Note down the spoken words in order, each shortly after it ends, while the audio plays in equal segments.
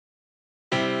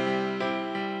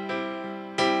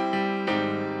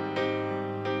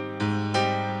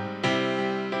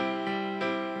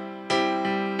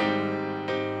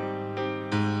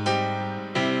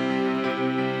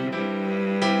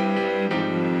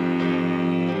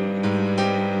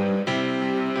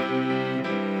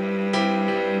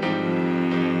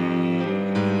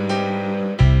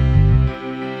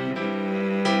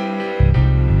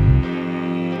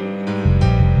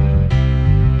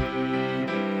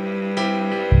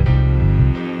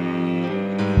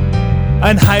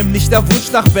Mein heimlicher Wunsch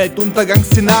nach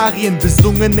Weltuntergangsszenarien,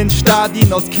 besungen in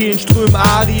Stadien, aus Kehlen strömen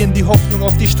Arien. Die Hoffnung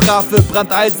auf die Strafe,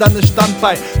 brandeiserne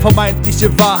Standbein.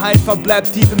 Vermeintliche Wahrheit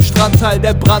verbleibt tief im Strandteil.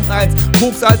 Der Brand 1,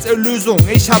 Koks als Erlösung,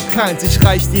 ich hab keins. Ich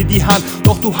reich dir die Hand,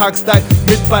 doch du hakst dein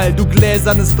Mitball. Du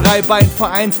gläsernes Dreibein,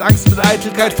 vereinst Angst mit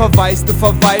Eitelkeit. Verwaiste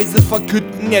Verweise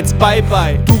verkünden jetzt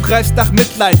Bye-Bye. Du greifst nach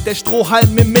Mitleid, der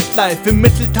Strohhalm im Mitleid. Im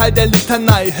Mittelteil der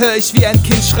Litanei hör ich wie ein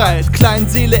Kind schreit.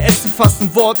 Kleinseele essen fassen,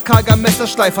 wortkarger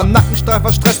Messerschleifer,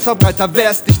 Nackenstreifer, Stressverbreiter,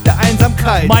 wär's nicht der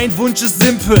Einsamkeit. Mein Wunsch ist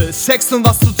simpel, Sex und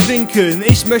was zu trinken.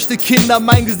 Ich möchte Kinder,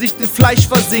 mein Gesicht in Fleisch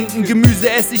versinken. Gemüse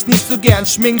esse ich nicht so gern,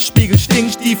 Schminkspiegel,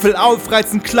 Stinkstiefel,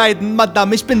 aufreizen, kleiden.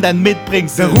 Madame, ich bin dein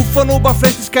Mitbringsel. Der Ruf von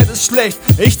Oberflächlichkeit ist schlecht,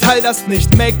 ich teil das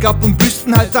nicht. Make-up und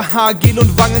Büstenhalter, Haargel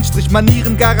und Wangenstrich,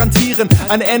 Manieren garantieren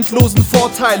einen endlosen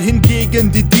Vorteil.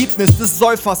 Hingegen die Deepness des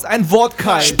Säufers, ein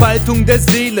Wortkeil. Spaltung der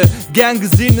Seele, gern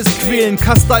gesehenes Quälen,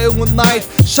 Kasteiung und Neid,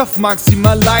 schafft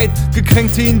maximal Leid.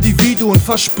 Gekränkte Individuen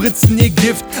verspritzen ihr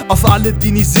Gift auf alle,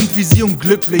 die nicht sind, wie sie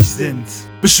unglücklich sind.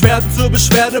 Beschwerden zur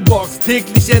Beschwerdebox,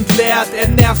 täglich entleert. Er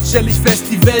nervt, stell ich fest,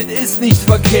 die Welt ist nicht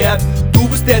verkehrt. Du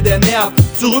bist der nervt,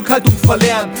 Zurückhaltung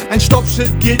verlernt. Ein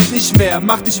Stoppschild gilt nicht mehr,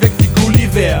 mach dich weg wie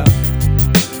Gulliver.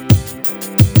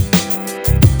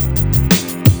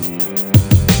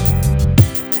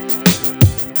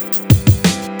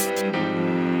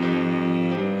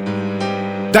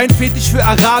 Dein Fetisch für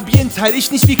Arabien teil ich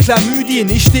nicht wie Chlamydien.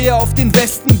 Ich stehe auf den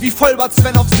Westen wie Vollbart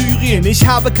Sven auf Syrien. Ich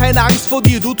habe keine Angst vor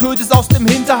dir, du tötest aus dem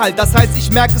Hinterhalt. Das heißt,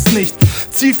 ich merk es nicht,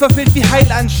 Ziel verfehlt wie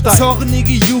Heilanstalt.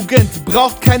 Zornige Jugend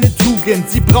braucht keine Tugend,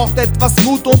 sie braucht etwas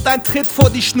Mut und ein Tritt vor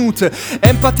die Schnute.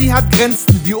 Empathie hat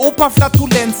Grenzen wie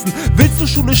Operflatulenzen. Willst du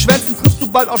Schule schwänzen, triffst du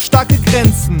bald auf starke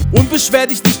Grenzen. Und beschwer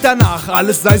dich nicht danach,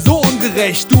 alles sei so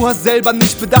ungerecht. Du hast selber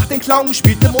nicht bedacht, den Clown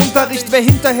gespielt im Unterricht. Wer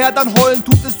hinterher dann heulen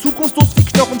tut, ist zukunftslos wie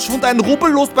Knochenschwund. Ein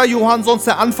Rubbellos bei Johann, sonst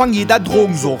der Anfang jeder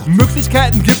Drogensucht.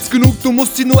 Möglichkeiten gibt's genug, du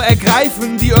musst sie nur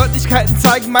ergreifen. Die Örtlichkeiten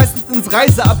zeigen meistens ins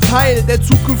Reiseabteil der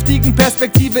zukünftigen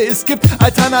Perspektive. Es gibt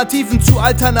Alternativen, zu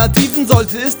Alternativen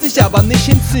sollte es dich aber nicht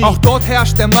hinziehen. Auch dort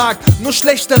herrscht der Markt, nur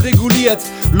schlechter reguliert.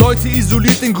 Leute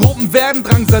isoliert, in Gruppen werden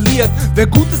drangsaliert. Wer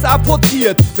Gutes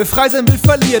apportiert, wer frei sein will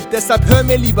verliert. Deshalb hör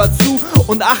mir lieber zu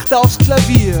und achte aufs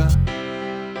Klavier.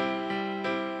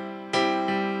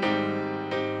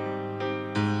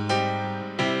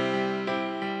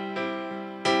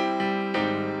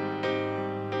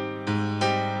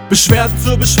 Beschwerden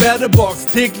zur Beschwerdebox,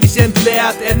 täglich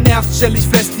entleert. Er nervt, stell ich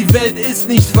fest, die Welt ist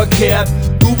nicht verkehrt.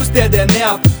 Du bist der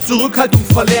nervt, Zurückhaltung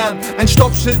verlernt. Ein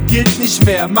Stoppschild gilt nicht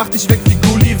mehr, mach dich weg wie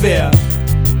Gulliver.